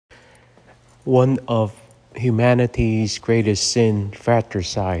One of humanity's greatest sin,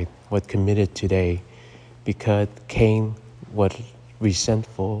 fratricide, was committed today because Cain was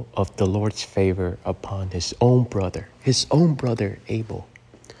resentful of the Lord's favor upon his own brother Abel.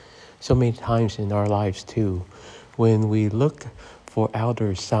 So many times in our lives too, when we look for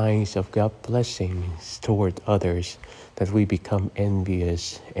outer signs of God's blessings toward others, that we become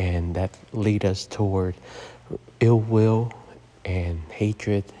envious and that lead us toward ill will and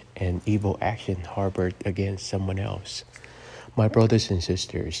hatred and evil action harbored against someone else. My brothers and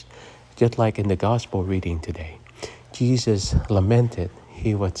sisters, just like in the gospel reading today, Jesus lamented,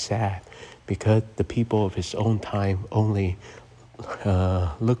 he was sad because the people of his own time only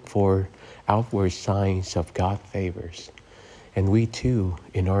look for outward signs of God's favors. And we too,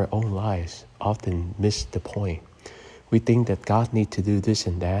 in our own lives, often miss the point. We think that God needs to do this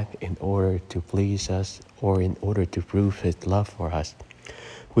and that in order to please us or in order to prove his love for us.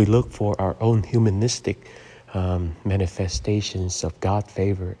 We look for our own humanistic manifestations of God's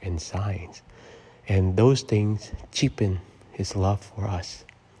favor and signs. And those things cheapen his love for us.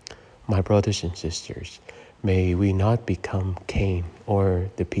 My brothers and sisters, may we not become Cain or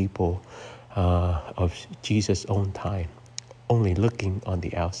the people of Jesus' own time, only looking on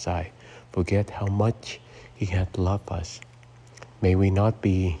the outside, forget how much he had loved us. May we not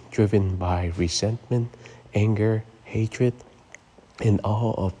be driven by resentment, anger, hatred, and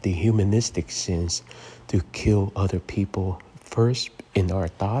all of the humanistic sins to kill other people first in our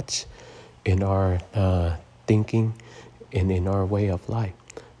thoughts, in our thinking, and in our way of life,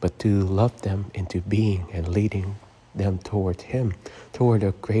 but to love them into being and leading them toward him, toward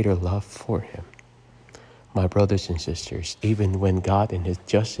a greater love for him. My brothers and sisters, even when God in his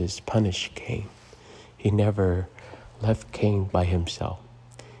justice punished Cain, he never left Cain by himself.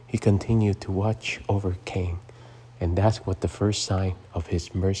 He continued to watch over Cain, and that's what the first sign of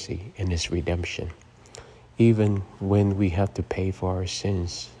his mercy and his redemption. Even when we have to pay for our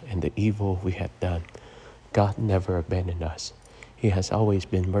sins and the evil we have done, God never abandoned us. He has always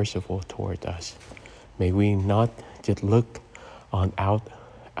been merciful toward us. May we not just look on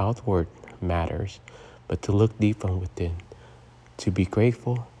outward matters, but to look deep from within, to be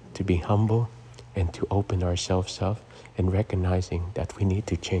grateful, to be humble, and to open ourselves up and recognizing that we need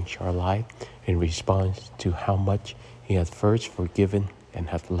to change our life in response to how much he has first forgiven and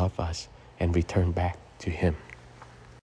has loved us and returned back to him.